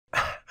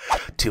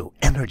To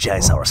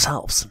energize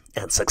ourselves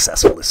and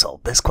successfully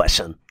solve this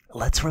question,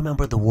 let's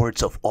remember the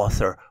words of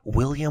author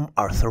William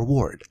Arthur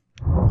Ward.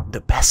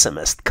 The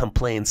pessimist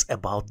complains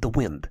about the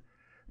wind.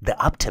 The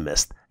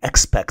optimist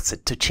expects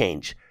it to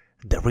change.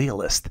 The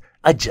realist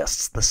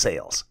adjusts the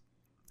sails.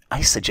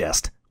 I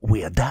suggest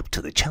we adapt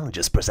to the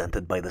challenges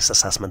presented by this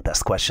assessment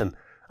test question,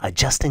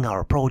 adjusting our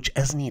approach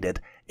as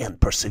needed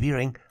and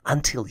persevering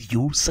until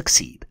you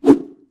succeed.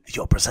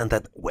 You're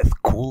presented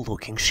with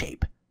cool-looking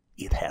shape.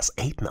 It has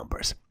 8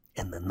 numbers,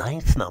 and the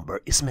 9th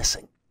number is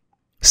missing.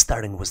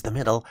 Starting with the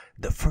middle,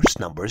 the first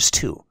number is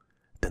 2.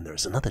 Then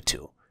there's another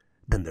 2.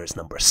 Then there's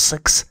number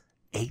 6,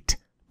 8,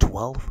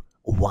 12,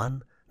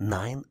 1,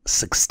 9,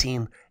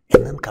 16,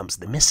 and then comes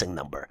the missing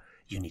number.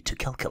 You need to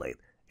calculate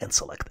and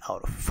select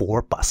out of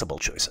 4 possible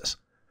choices.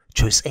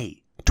 Choice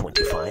A,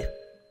 25.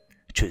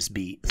 Choice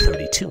B,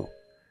 32.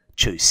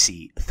 Choice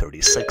C,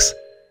 36.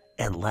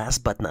 And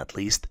last but not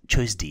least,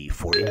 choice D,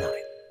 49.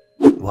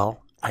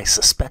 Well, I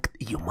suspect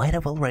you might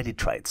have already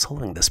tried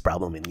solving this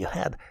problem in your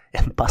head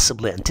and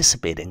possibly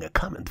anticipating a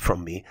comment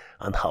from me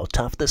on how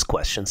tough this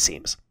question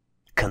seems.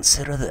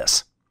 Consider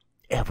this.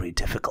 Every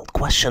difficult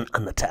question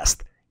on the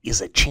test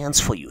is a chance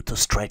for you to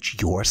stretch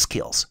your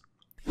skills.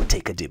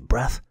 Take a deep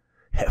breath,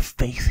 have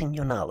faith in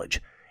your knowledge,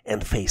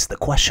 and face the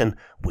question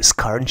with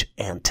courage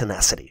and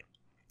tenacity.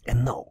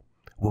 And know,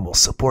 we will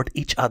support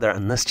each other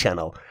on this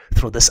channel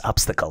through this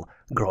obstacle,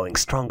 growing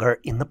stronger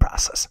in the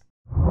process.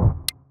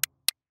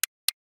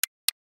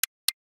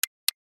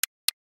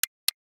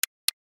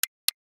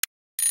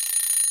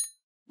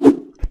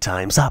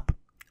 Time's up.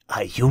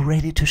 Are you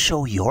ready to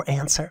show your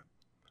answer?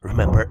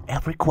 Remember,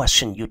 every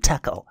question you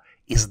tackle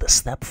is the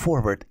step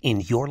forward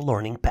in your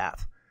learning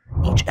path.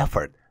 Each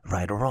effort,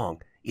 right or wrong,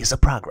 is a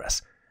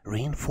progress,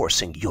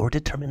 reinforcing your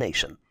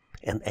determination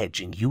and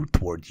edging you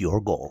toward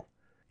your goal.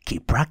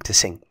 Keep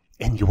practicing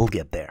and you will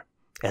get there.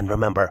 And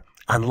remember,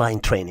 online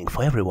training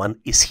for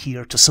everyone is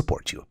here to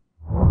support you.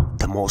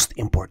 The most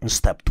important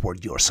step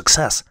toward your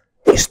success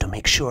is to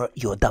make sure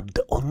you adopt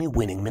the only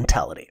winning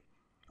mentality,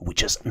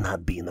 which is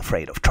not being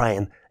afraid of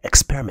trying,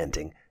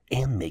 experimenting,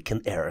 and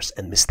making errors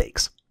and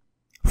mistakes.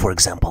 For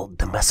example,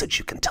 the message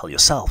you can tell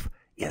yourself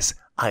is,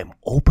 I'm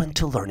open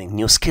to learning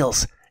new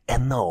skills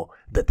and know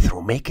that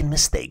through making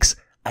mistakes,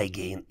 I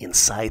gain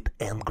insight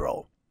and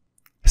grow.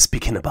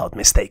 Speaking about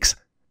mistakes,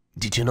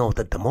 did you know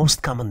that the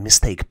most common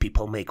mistake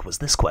people make with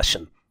this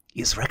question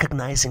is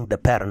recognizing the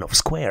pattern of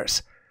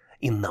squares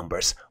in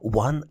numbers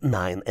 1,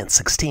 9, and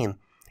 16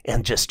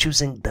 and just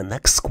choosing the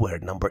next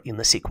squared number in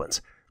the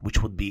sequence,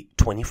 which would be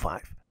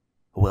 25.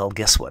 Well,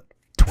 guess what?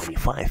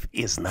 25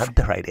 is not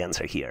the right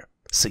answer here,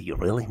 so you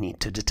really need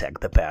to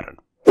detect the pattern.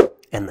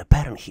 And the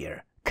pattern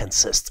here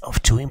consists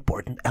of 2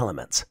 important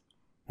elements.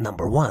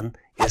 Number 1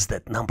 is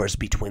that numbers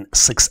between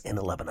 6 and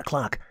 11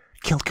 o'clock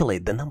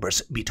calculate the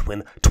numbers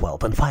between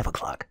 12 and 5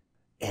 o'clock.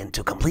 And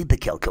to complete the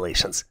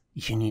calculations,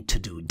 you need to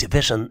do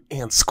division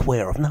and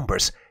square of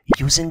numbers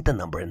using the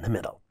number in the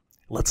middle.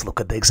 Let's look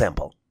at the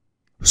example.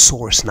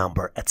 Source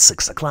number at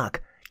 6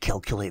 o'clock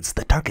calculates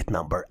the target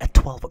number at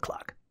 12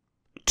 o'clock.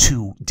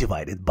 2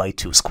 divided by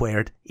 2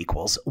 squared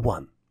equals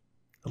 1.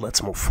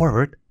 Let's move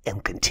forward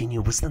and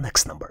continue with the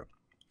next number.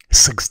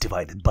 6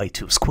 divided by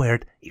 2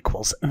 squared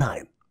equals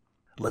 9.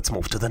 Let's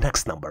move to the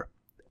next number.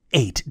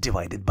 8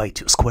 divided by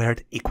 2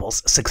 squared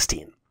equals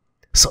 16.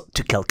 So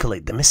to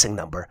calculate the missing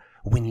number,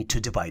 we need to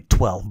divide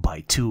 12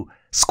 by 2,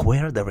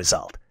 square the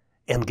result,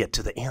 and get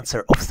to the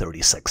answer of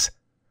 36.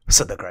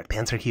 So the correct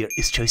answer here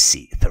is choice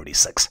C,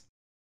 36.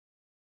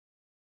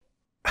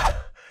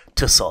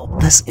 To solve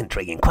this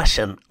intriguing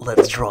question,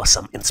 let's draw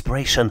some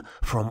inspiration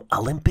from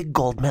Olympic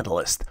gold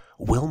medalist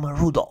Wilma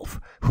Rudolph,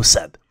 who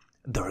said,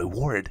 "The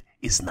reward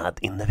is not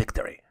in the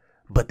victory,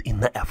 but in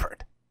the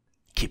effort."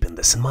 Keeping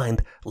this in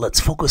mind, let's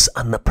focus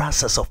on the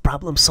process of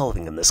problem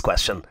solving in this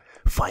question,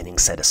 finding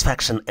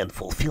satisfaction and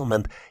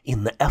fulfillment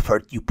in the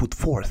effort you put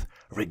forth,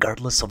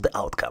 regardless of the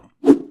outcome.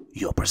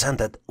 You're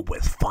presented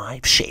with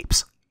 5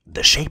 shapes.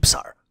 The shapes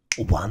are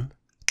 1,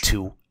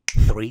 2,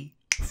 3,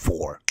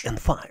 4, and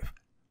 5.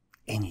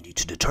 And you need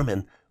to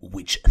determine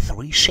which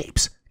 3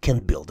 shapes can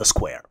build a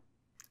square.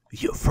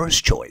 Your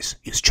first choice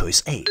is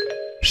choice A,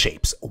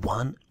 shapes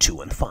 1,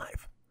 2, and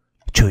 5.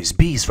 Choice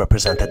B is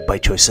represented by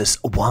choices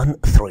 1,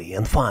 3,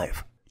 and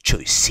 5.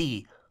 Choice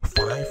C,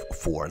 5,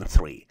 4, and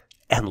 3.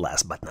 And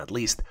last but not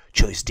least,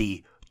 choice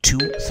D,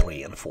 2,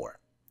 3, and 4.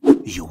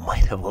 You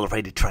might have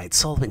already tried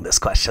solving this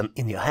question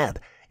in your head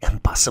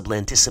and possibly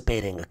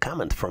anticipating a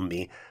comment from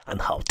me on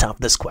how tough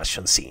this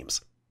question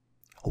seems.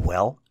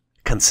 Well,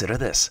 consider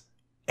this.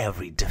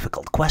 Every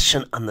difficult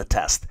question on the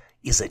test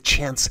is a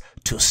chance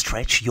to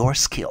stretch your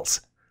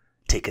skills.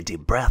 Take a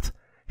deep breath,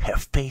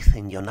 have faith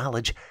in your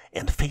knowledge,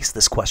 and face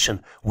this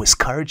question with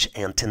courage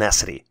and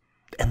tenacity.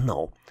 And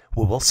know,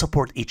 we will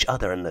support each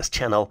other in this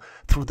channel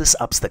through this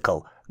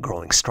obstacle,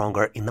 growing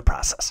stronger in the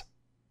process.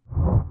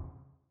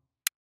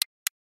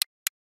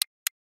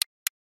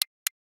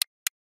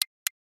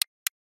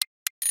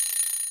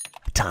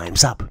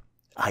 Time's up.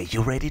 Are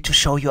you ready to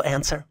show your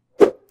answer?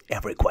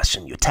 Every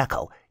question you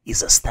tackle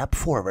is a step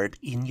forward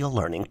in your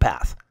learning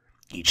path.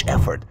 Each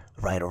effort,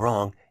 right or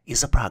wrong,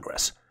 is a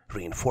progress,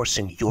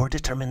 reinforcing your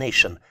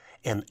determination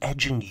and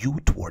edging you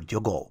toward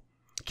your goal.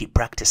 Keep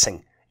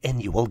practicing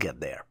and you will get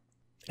there.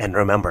 And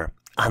remember,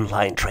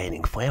 online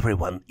training for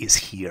everyone is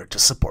here to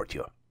support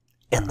you.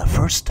 And the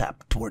first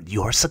step toward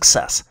your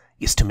success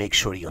is to make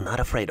sure you're not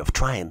afraid of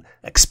trying,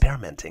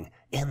 experimenting,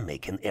 and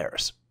making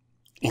errors.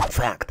 In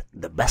fact,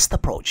 the best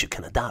approach you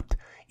can adopt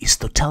is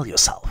to tell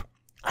yourself,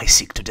 I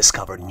seek to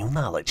discover new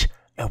knowledge,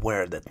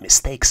 aware that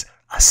mistakes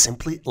are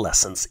simply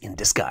lessons in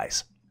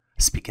disguise.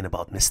 Speaking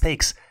about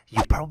mistakes,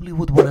 you probably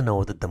would want to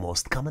know that the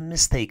most common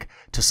mistake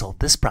to solve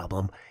this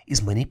problem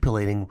is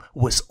manipulating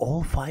with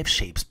all 5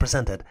 shapes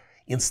presented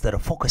instead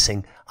of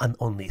focusing on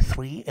only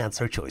 3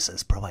 answer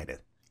choices provided.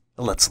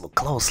 Let's look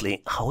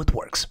closely how it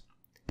works.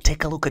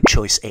 Take a look at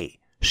choice A,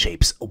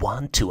 shapes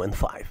 1, 2, and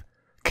 5.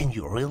 Can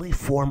you really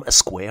form a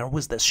square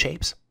with these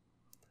shapes?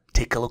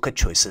 Take a look at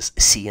choices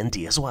C and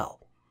D as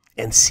well,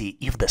 and see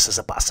if this is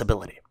a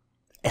possibility.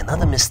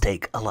 Another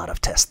mistake a lot of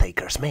test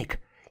takers make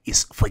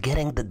is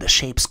forgetting that the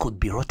shapes could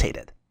be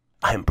rotated.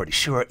 I'm pretty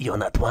sure you're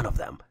not one of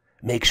them.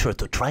 Make sure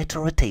to try to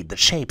rotate the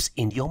shapes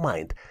in your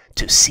mind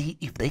to see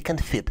if they can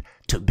fit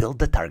to build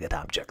the target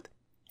object.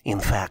 In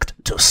fact,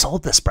 to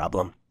solve this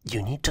problem,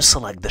 you need to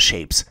select the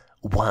shapes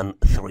 1,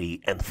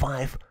 3, and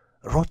 5,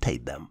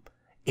 rotate them,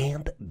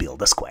 and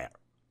build a square.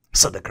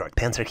 So the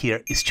correct answer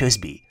here is choice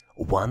B,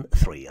 1,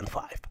 3, and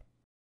 5.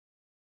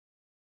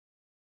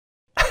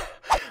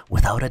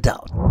 Without a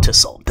doubt, to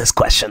solve this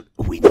question,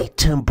 we need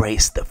to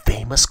embrace the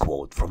famous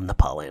quote from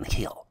Napoleon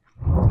Hill.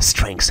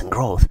 Strength and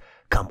growth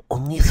come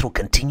only through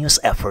continuous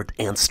effort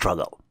and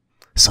struggle.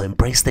 So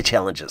embrace the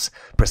challenges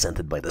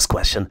presented by this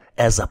question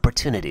as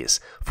opportunities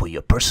for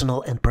your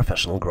personal and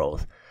professional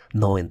growth,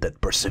 knowing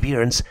that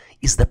perseverance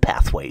is the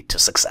pathway to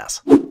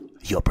success.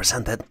 You're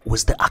presented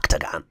with the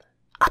octagon.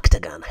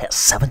 Octagon has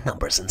 7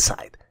 numbers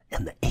inside,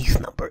 and the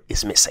 8th number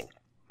is missing.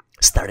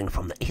 Starting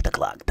from the 8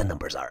 o'clock, the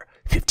numbers are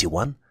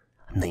 51,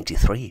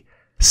 93,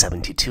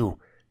 72,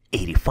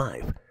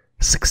 85,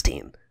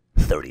 16,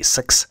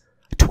 36,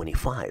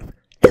 25,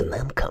 and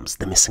then comes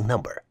the missing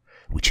number,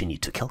 which you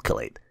need to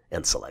calculate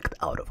and select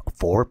out of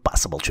 4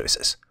 possible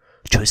choices.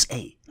 Choice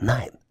A,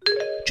 9,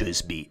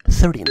 choice B,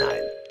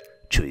 39,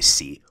 choice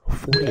C,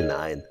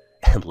 49,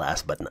 and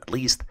last but not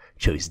least,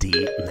 choice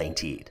D,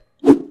 98.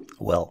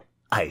 Well,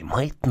 I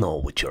might know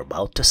what you're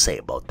about to say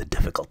about the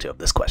difficulty of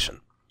this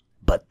question,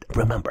 but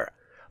remember,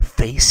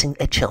 facing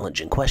a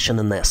challenging question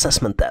in the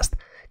assessment test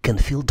can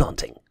feel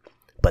daunting,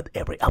 but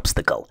every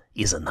obstacle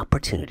is an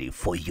opportunity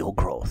for your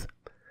growth.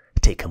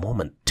 Take a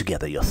moment to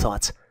gather your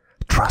thoughts,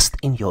 trust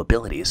in your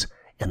abilities,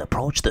 and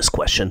approach this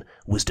question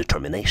with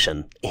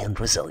determination and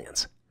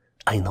resilience.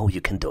 I know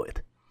you can do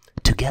it.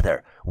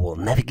 Together, we'll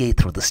navigate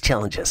through these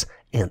challenges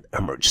and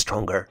emerge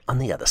stronger on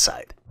the other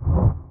side.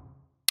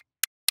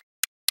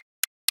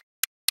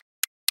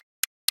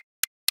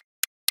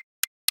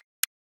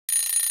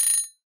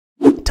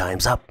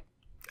 Time's up.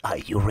 Are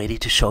you ready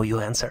to show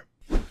your answer?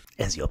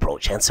 As you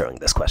approach answering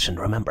this question,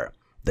 remember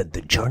that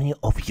the journey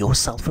of your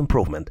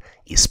self-improvement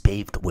is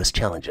paved with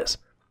challenges.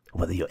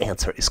 Whether your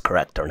answer is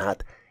correct or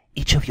not,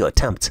 each of your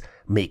attempts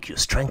make you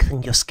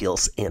strengthen your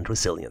skills and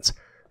resilience,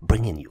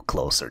 bringing you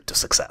closer to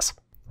success.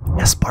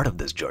 As part of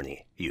this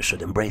journey, you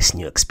should embrace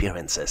new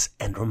experiences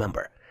and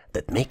remember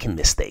that making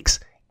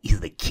mistakes is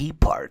the key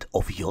part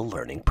of your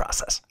learning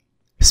process.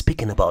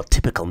 Speaking about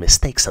typical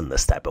mistakes on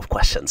this type of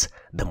questions,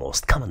 the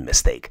most common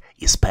mistake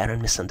is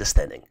pattern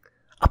misunderstanding.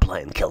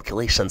 Applying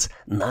calculations,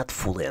 not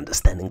fully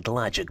understanding the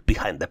logic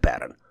behind the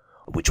pattern,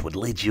 which would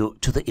lead you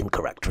to the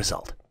incorrect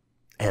result.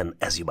 And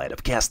as you might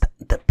have guessed,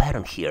 the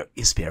pattern here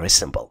is very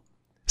simple.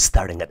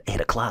 Starting at 8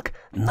 o'clock,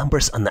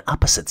 numbers on the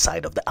opposite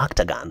side of the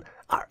octagon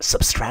are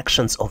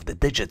subtractions of the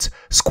digits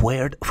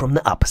squared from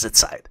the opposite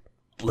side.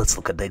 Let's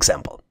look at the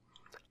example.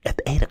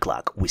 At 8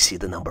 o'clock, we see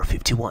the number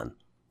 51.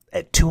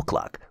 At 2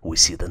 o'clock, we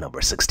see the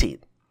number 16.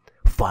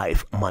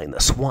 5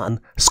 minus 1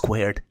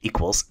 squared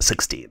equals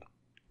 16.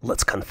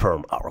 Let's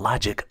confirm our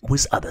logic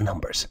with other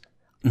numbers.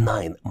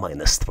 9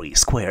 minus 3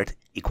 squared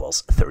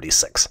equals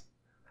 36.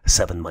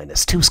 7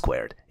 minus 2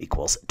 squared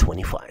equals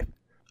 25.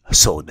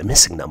 So the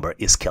missing number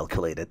is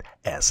calculated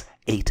as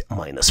 8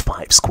 minus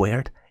 5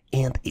 squared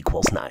and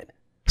equals 9.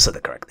 So the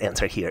correct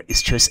answer here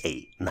is choice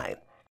A, 9.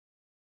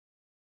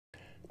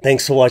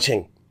 Thanks for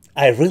watching.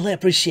 I really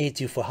appreciate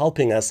you for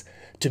helping us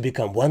to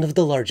become one of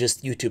the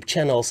largest YouTube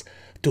channels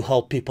to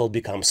help people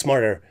become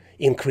smarter,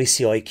 increase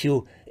your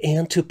IQ,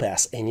 and to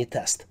pass any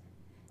test.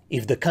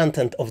 If the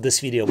content of this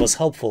video was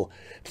helpful,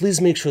 please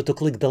make sure to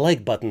click the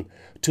like button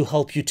to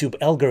help YouTube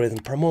algorithm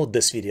promote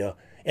this video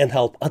and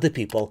help other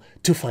people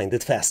to find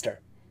it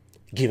faster.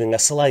 Giving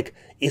us a like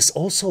is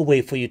also a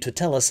way for you to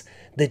tell us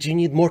that you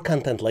need more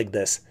content like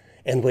this,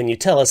 and when you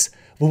tell us,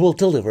 we will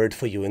deliver it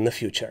for you in the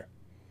future.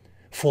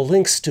 For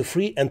links to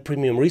free and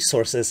premium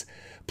resources,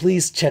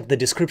 please check the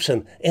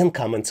description and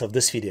comments of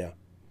this video.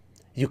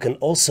 You can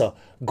also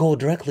go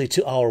directly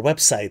to our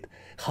website,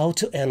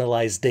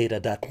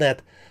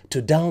 howtoanalyzedata.net,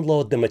 to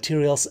download the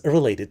materials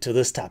related to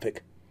this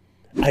topic.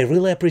 I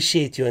really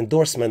appreciate your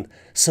endorsement,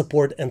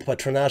 support, and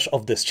patronage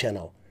of this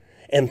channel.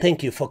 And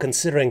thank you for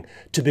considering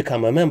to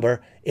become a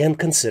member and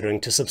considering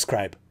to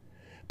subscribe.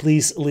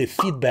 Please leave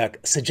feedback,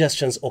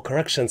 suggestions, or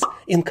corrections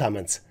in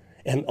comments.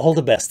 And all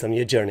the best on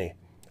your journey.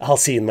 I'll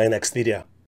see you in my next video.